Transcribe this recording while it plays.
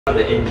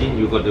The engine,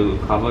 you got to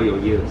cover your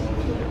ears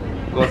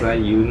because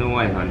you know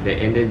why not?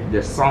 And then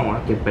the sound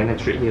can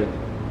penetrate here.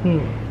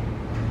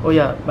 Oh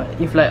yeah, but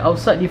if like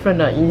outside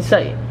different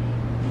inside.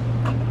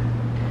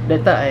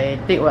 That time I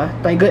take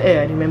Tiger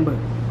Air, I remember.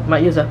 My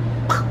ears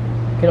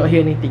cannot hear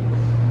anything.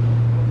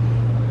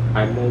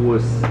 I'm more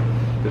worse.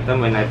 The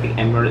time when I take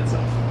Emirates,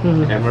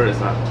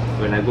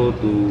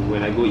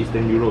 when I go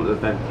Eastern Europe, the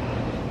time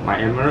my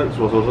Emirates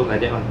was also like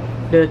that one.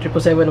 The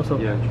 777 also.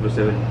 Yeah,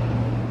 777.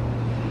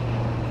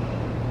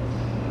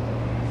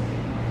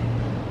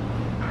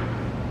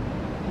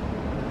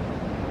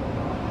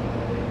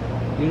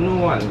 You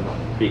know what?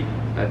 Big,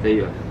 I tell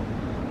you.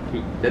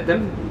 That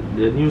time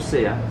the news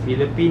say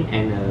Philippine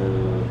and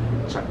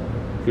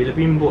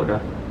Philippine boat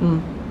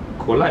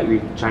collide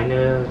with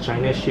China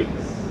ship.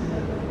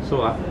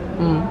 So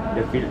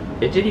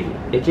actually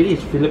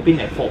it's Philippine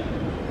at fault.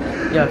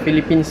 Yeah,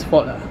 Philippines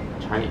fault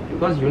China,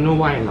 because you know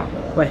why not?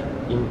 Why?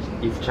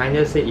 If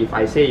China say, if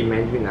I say in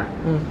Mandarin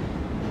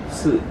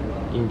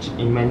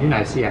in Mandarin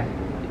I say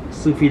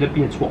是菲律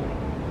宾错，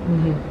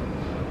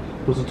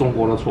不是中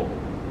国的错。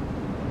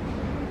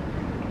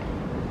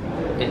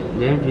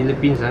Then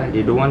Philippines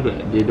they don't want to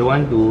what? They don't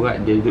want to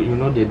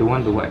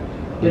what?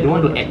 They don't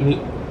want to admit.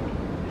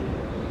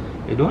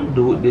 They don't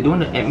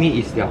want to admit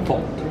it's their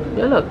fault.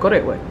 Yeah lah,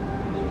 correct what?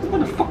 What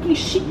the fucking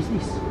shit is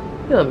this?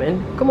 Yeah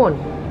man, come on.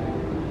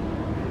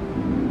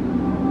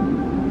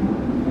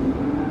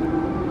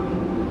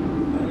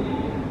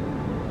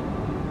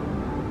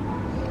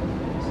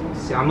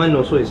 Xiamen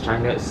also is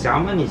China.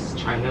 Xiamen is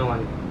China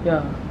one.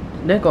 Yeah,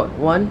 there got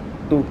 1,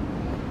 2.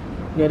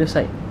 The other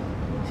side,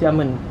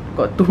 Xiamen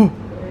got 2.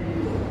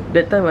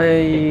 That time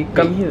I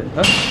come here.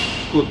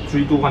 Good,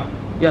 321.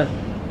 Yeah,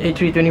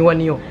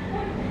 A321neo.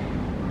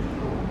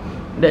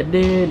 That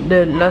day,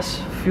 the last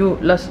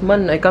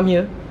month I come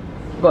here,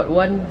 got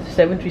 1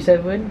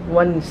 737,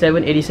 1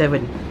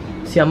 787,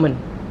 Xiamen.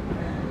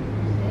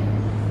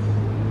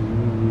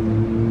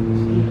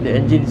 The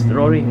engine is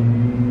roaring.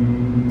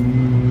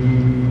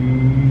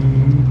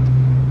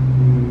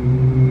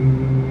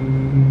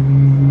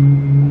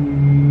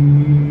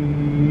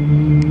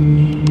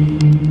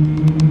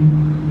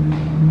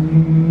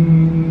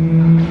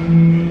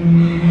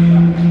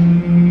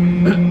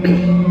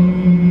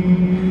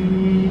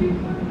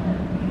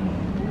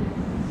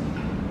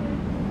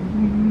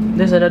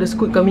 There's another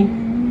Scoot coming.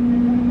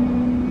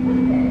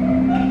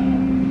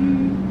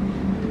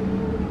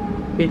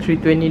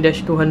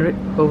 A320-200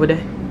 over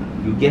there.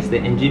 You guess the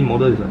engine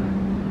model is what?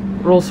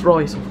 Rolls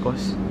Royce, of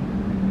course.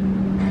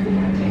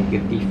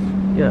 Negative.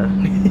 Yeah.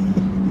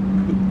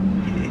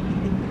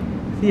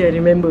 See, I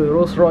remember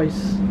Rolls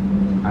Royce.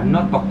 I'm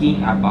not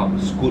talking about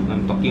Scoot.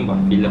 I'm talking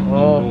about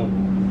Filipino.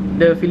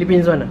 The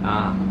Philippines one.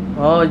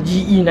 Oh,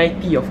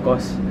 GE90, of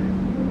course.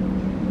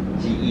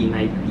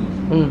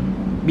 GE90.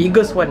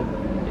 Biggest one.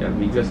 Yeah,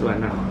 biggest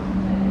one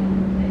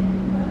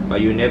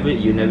But you never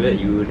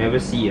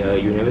see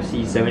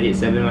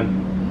 787 one.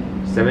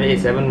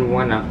 787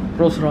 one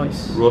Rolls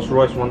Royce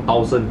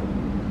 1000.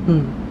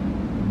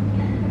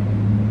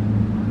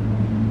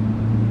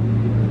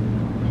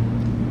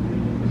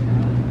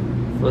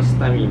 First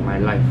time in my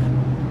life,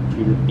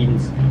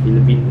 Philippine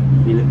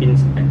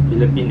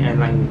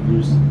airline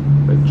use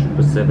a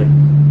 777.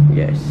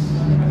 Yes.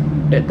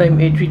 That time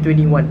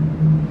A321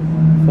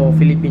 for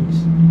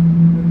Philippines.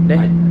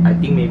 I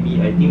think maybe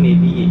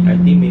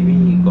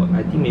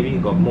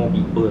got more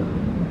people.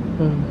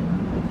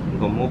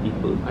 Got more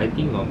people. I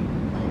think got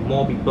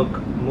more people.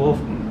 More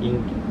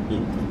in.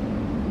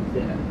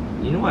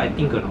 You know what I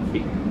think or not,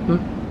 Fik?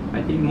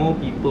 I think more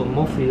people,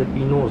 more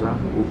Filipinos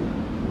who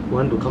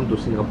want to come to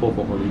Singapore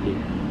for holiday.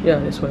 Yeah,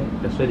 that's why.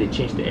 That's why they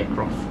changed the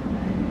aircraft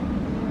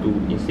to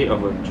instead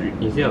of a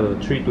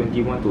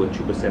 321 to a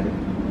 777.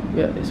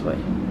 Yeah, that's why.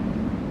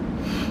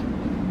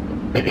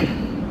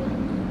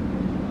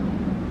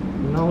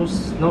 Now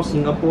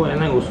Singapore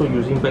Airlines also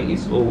using back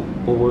its old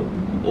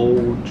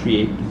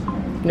 380.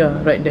 Yeah,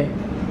 right there.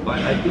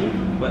 But I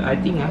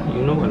think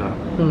you know what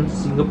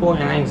Singapore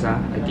Airlines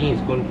I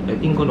think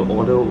going to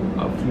order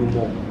a few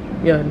more.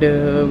 Yeah,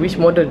 the which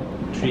model?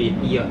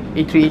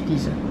 380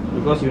 A380s.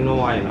 Because you know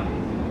why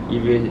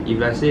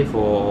if I say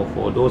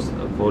for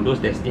those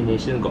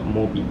destinations got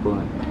more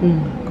people.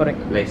 Correct.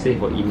 Like say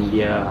for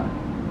India,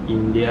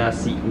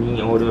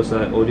 Sydney, all this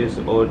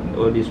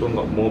one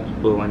got more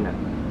people one.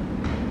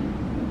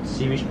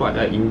 See which part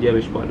India,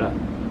 which part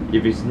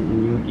if it's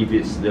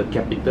the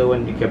capital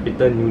one, the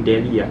capital New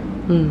Delhi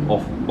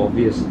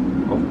obvious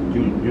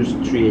use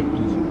 380.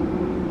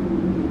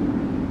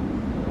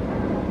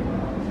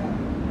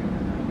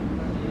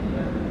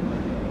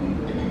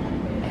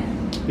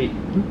 Wait,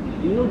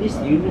 you know this?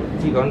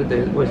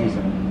 What is this?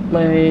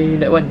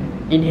 That one,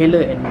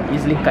 inhaler and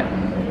easily cut.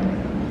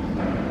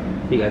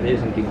 Wait, I tell you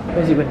something.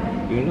 What is it?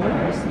 You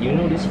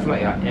know this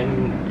flight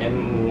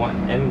MH17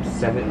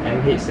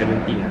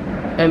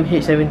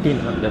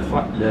 MH17 the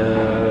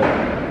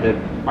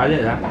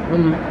pilot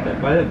the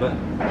pilot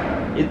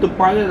itu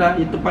pilot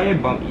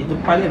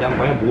yang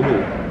banyak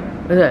bodoh.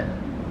 What's that?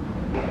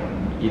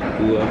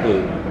 Itu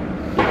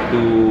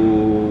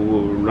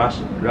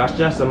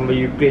Russia sama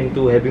Ukraine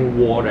tu having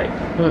war, right?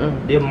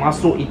 Dia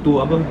masuk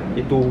itu apa?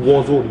 Itu war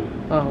zone.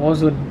 War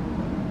zone.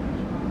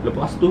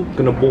 Lepas tu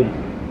kena bom.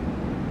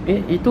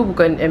 Itu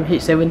bukan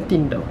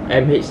MH17 tau.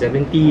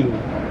 MH17.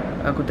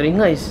 Aku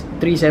teringat is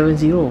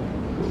 370.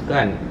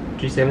 Bukan.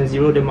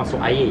 370 dia masuk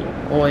air.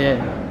 Oh ya. Yeah.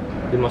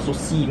 Dia masuk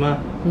sea mah.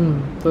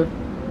 Betul.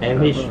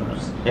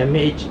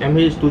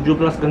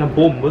 MH17 kena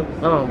bom ber.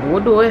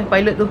 Bodoh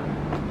pilot tu.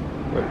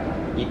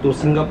 Itu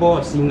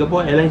Singapore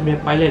Airlines punya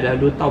pilot dah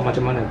lu tahu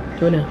macam mana.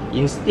 Macam mana?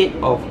 Instead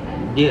of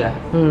dia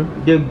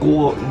dia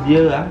go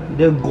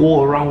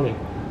around ni.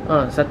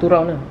 Satu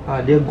round lah.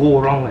 Dia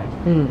go around ni.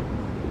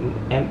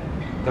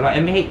 Kalau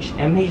MH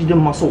dia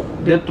masuk.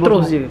 Dia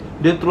terus je.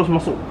 Dia terus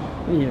masuk.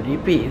 Ya,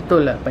 repeat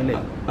betul lah pilot.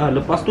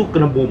 Lepas tu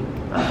kena bom.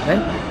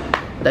 Kan?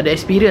 Tak ada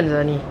experience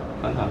lah ni.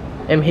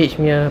 MH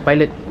punya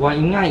pilot. Wah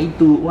ingat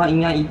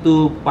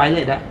itu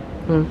pilot dah.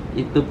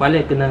 Itu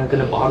pilot kena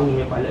baru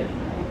punya pilot.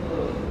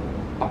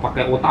 Tak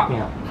pakai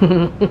otaknya.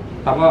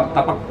 tak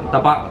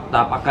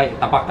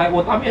pakai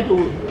otaknya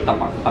tu.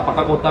 Tak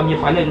pakai otaknya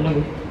pilot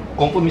tu.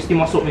 Confirm mesti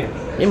masuk ni.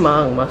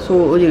 Memang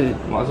masuk je.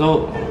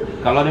 Masuk.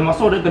 Kalau dia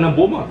masuk dia kena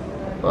bom lah.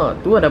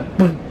 Tu ada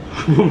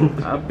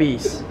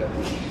habis.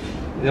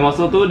 Dia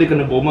masuk tu dia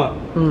kena bom lah.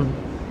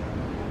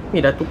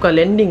 Ni dah tukar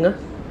landing lah.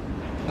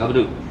 Apa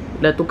tu?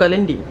 Dah tukar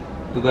landing.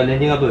 Tukar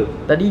landing apa?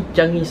 Tadi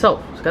Changi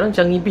South, sekarang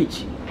Changi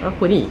Beach.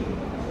 Apa ni?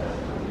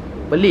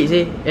 Pelik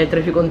sih, air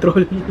traffic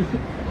control.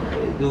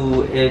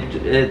 Itu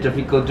air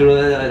traffic control.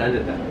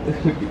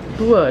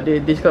 Tu lah, dia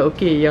cakap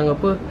okay, yang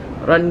apa,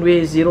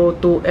 runway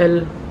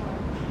 02L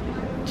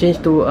change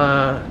to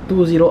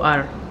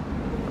 20R.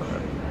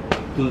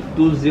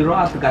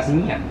 20R dekat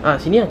sini lah?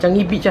 Sini lah,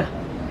 Changi Beach lah.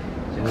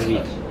 Changi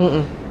Beach?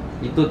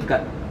 Itu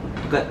dekat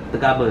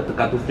apa?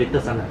 Dekat tu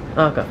freighter sana?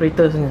 Kat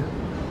freighter sana.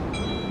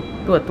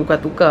 Tu lah,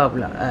 tukar-tukar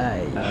pula.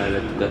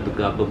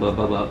 Tukar-tukar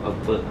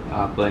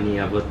apa ni,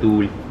 apa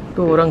tu.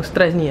 Tu orang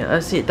stress ni.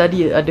 Asyik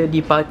tadi ada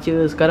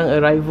departure, sekarang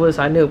arrival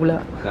sana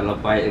pula. Kalau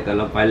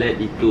pilot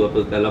itu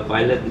apa, kalau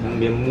pilot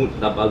punya mood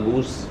tak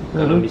bagus,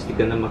 kalau mesti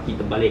kena maki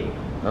terbalik.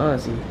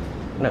 Sih.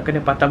 Nak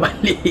kena patah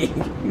balik.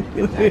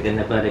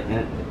 Kena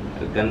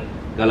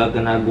kalau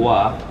kena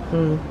gua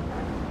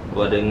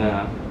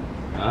dengar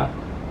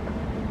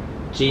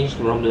change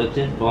from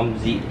 02L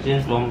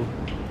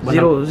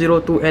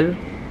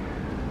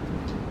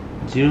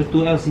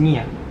 02L sini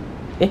ya?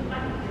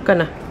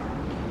 Kan lah.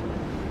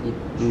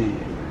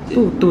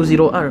 Tu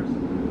 20R.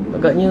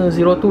 Agaknya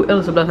 02L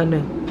sebelah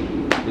sana.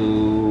 Tu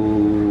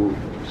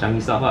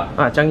Changi South lah.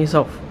 Changi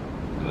South.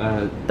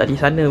 Tadi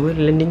sana pun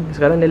landing,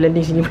 sekarang dia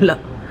landing sini pula.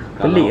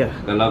 Pelik lah.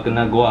 Kalau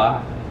kena gua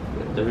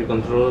traffic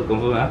control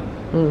confirm lah.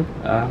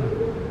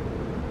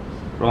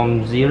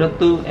 From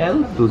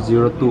 02L to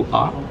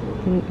 02R.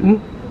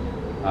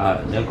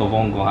 Dia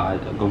confirm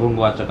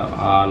gua cakap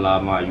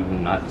alamak you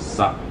not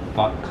suck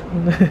fuck.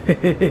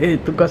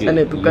 Tukar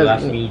sana, tukar you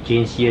ask me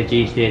change here,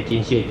 change there,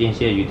 change here, change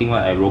here. You think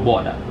what, I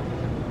robot dah?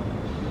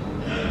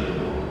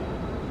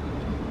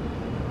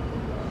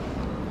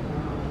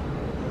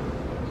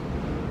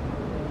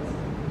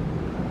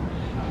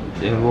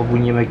 Gua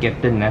punya my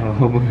captain lah.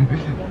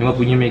 Gua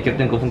punya my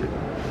captain confirm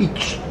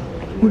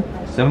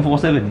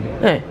 747.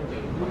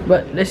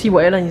 But let's see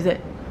what airline is that.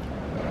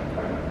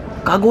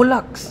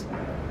 𝗑𝗲𝗀𝗀𝗀𝗧.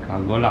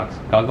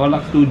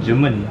 𝗑𝗲𝗀𝗀𝗀𝗀𝗀 tu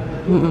German.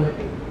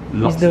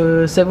 It's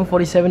the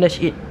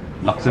 747-8.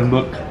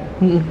 Luxembourg.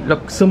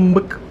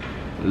 Luxembourg.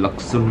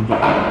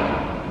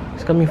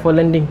 It's coming for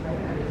landing.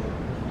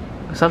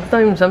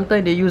 Sometimes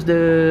they use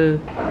the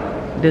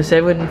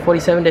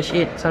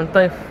 747-8.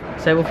 Sometimes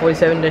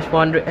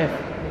 747-400F.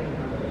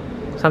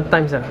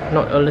 Sometimes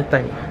not all the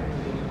time.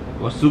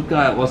 Gua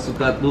suka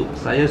tu.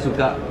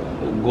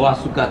 Gua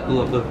suka tu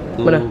apa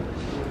tu? Mana?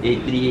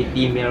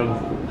 A380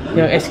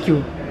 yang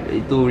SQ.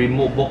 Itu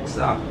remote box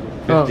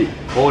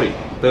 50, 40,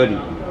 30,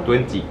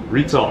 20,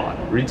 retard,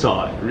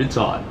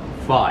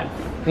 5.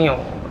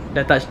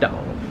 Dah touchdown.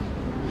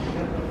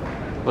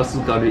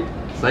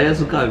 Saya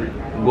suka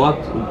gua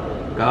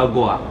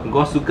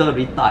suka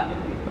retard.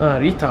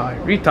 Retard.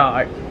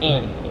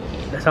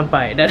 Dah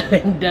sampai,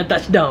 dah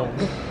touchdown.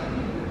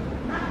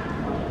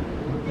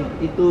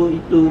 Itu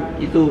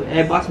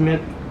Airbus punya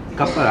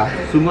kapal lah.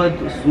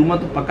 Semua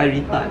tu pakai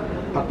retard.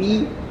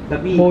 Tapi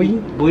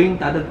Boeing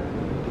tak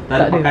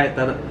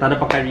ada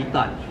pakai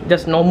retard.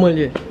 Just normal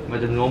je.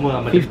 Macam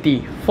normal lah.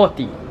 50,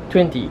 40,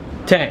 20,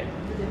 10.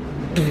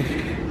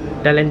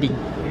 Dah landing.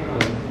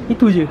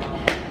 Itu je.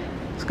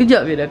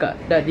 Sekejap je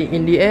dah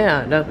in the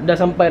air lah. Dah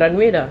sampai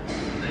runway dah.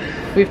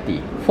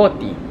 50,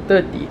 40,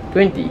 30,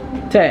 20,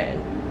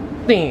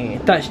 10.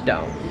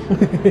 Touchdown.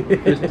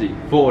 50,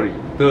 40,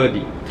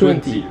 30,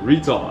 20,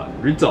 retard.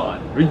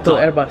 Untuk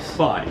Airbus.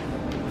 5.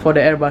 For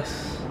the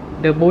Airbus.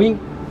 The Boeing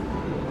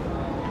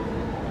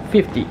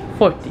 50,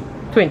 40,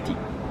 20,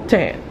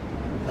 10.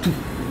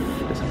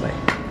 Dah sampai.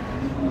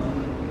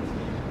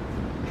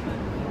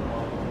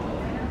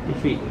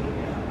 Ifik.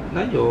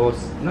 Now your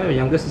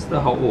younger sister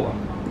how old?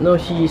 No,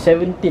 she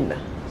 17 lah.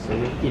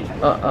 17.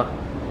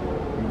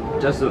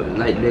 just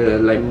like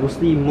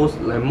most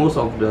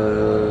of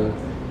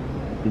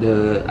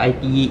the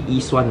IT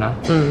East one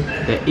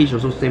the age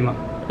also same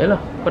Yalah,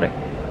 correct.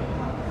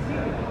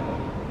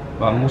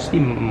 But mostly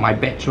my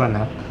batch one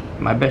now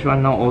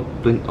all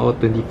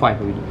 25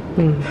 already.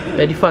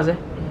 Very fast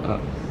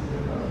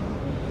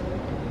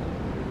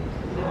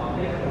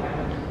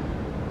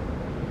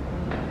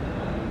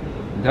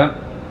That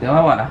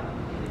one what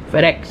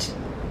FedEx.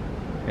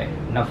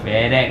 Not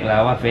FedEx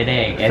lah, what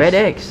FedEx?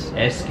 FedEx.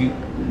 SQ.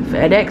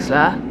 FedEx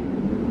lah.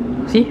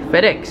 See,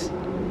 FedEx.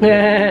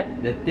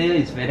 The tail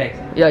is FedEx.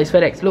 Yeah, it's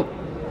FedEx. Look.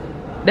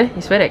 There,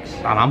 it's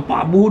FedEx. Tak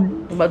nampak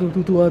bun. Nampak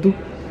tu.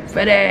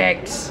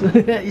 FedEx.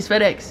 It's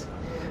FedEx.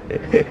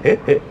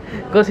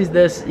 Because it's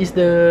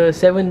the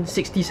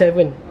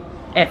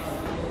 767F.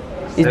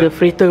 It's the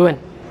freighter one.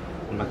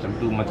 Macam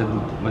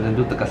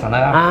tu tekan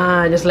sana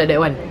lah. Just like that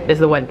one. That's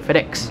the one.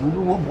 FedEx.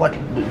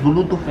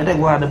 Dulu tu FedEx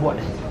gua ada buat.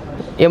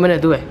 Yang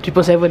mana tu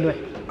 777 tu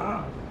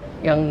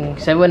Yang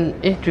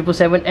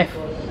 777F.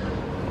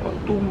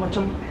 Tu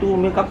macam tu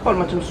punya kapal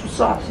macam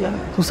susah siang.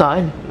 Susah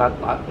kan?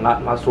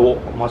 Nak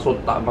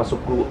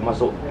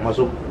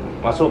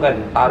masuk kan,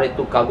 tarik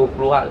tu kargo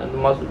keluar,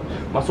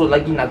 masuk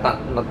lagi nak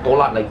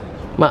tolak lagi.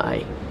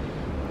 Mai.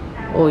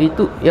 Oh,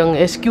 itu yang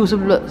SQ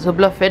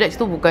sebelah FedEx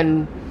tu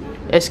bukan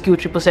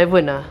SQ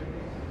 777 lah.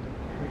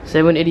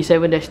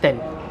 787-10.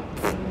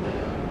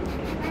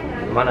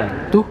 Mana?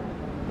 Tu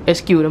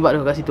SQ nampak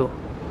tu kat situ.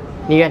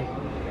 Ni kan?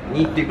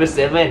 Ni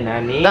 777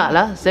 lah ni. Tak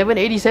lah,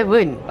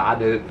 787.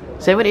 Tak ada.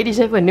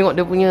 787 tengok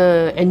dia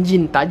punya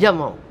engine tajam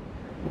tau.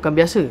 Bukan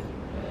biasa.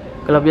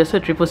 Kalau biasa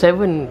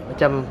 777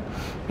 macam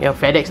yang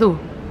FedEx tu.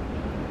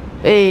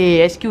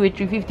 SQ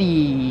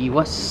 350.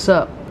 What's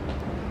up?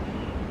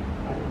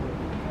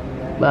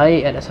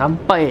 Baik, dah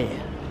sampai.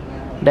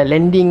 Dah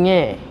landing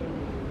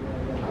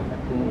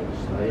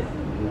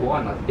Gua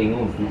nak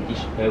tengok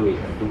British Airways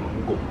tu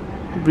mangkuk.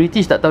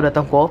 British tak tahu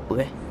datang pukul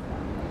apa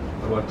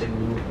Gua check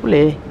dulu.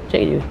 Boleh,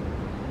 check je.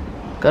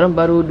 Sekarang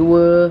baru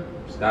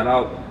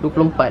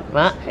 2.24.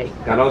 Mak.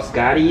 Kalau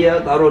sekali ya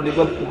taruh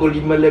pukul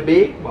 5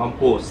 lebih,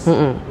 mampus.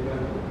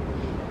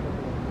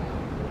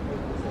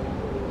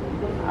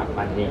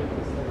 Apa ni?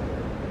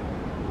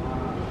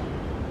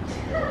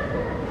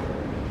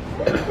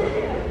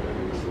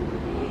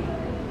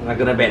 Nak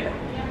kena bed?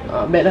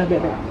 Bed dah.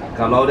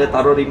 Kalau dia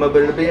taruh 5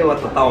 lebih,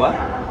 awak tak tahu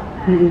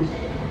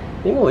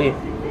Tengok je.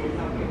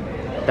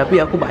 Tapi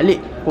aku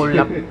balik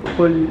pukul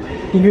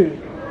 3.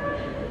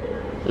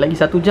 Lagi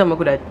 1 jam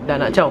aku dah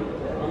nak caw.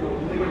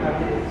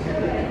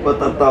 Kau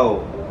tak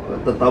tahu. Kau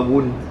tak tahu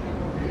pun.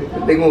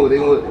 Tengok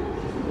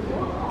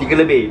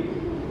 3 lebih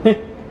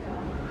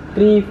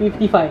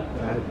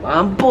 3.55.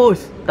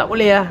 Mampus. Tak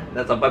boleh lah.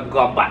 dah sampai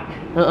pukul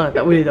 4.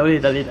 Tak boleh.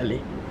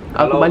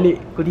 Aku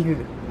balik pukul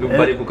 3. Lu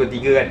balik pukul 3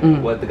 kan?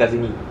 Buat tekan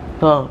sini.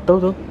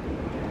 Tahu.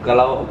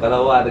 Kalau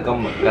awak ada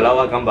gambar, kalau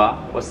awak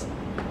gambar,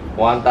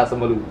 awak hantar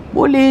sama lu.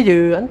 Boleh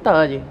je,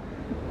 hantar je.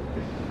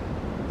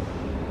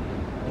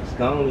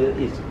 Sekarang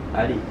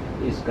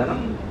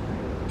sekarang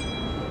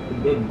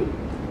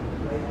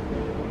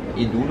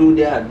dulu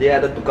dia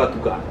ada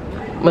tukar-tukar.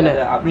 Mana?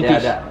 Dia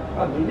British? ada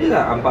dia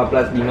lah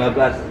 14,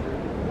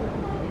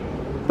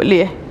 15.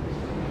 Boleh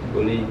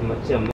Boleh macam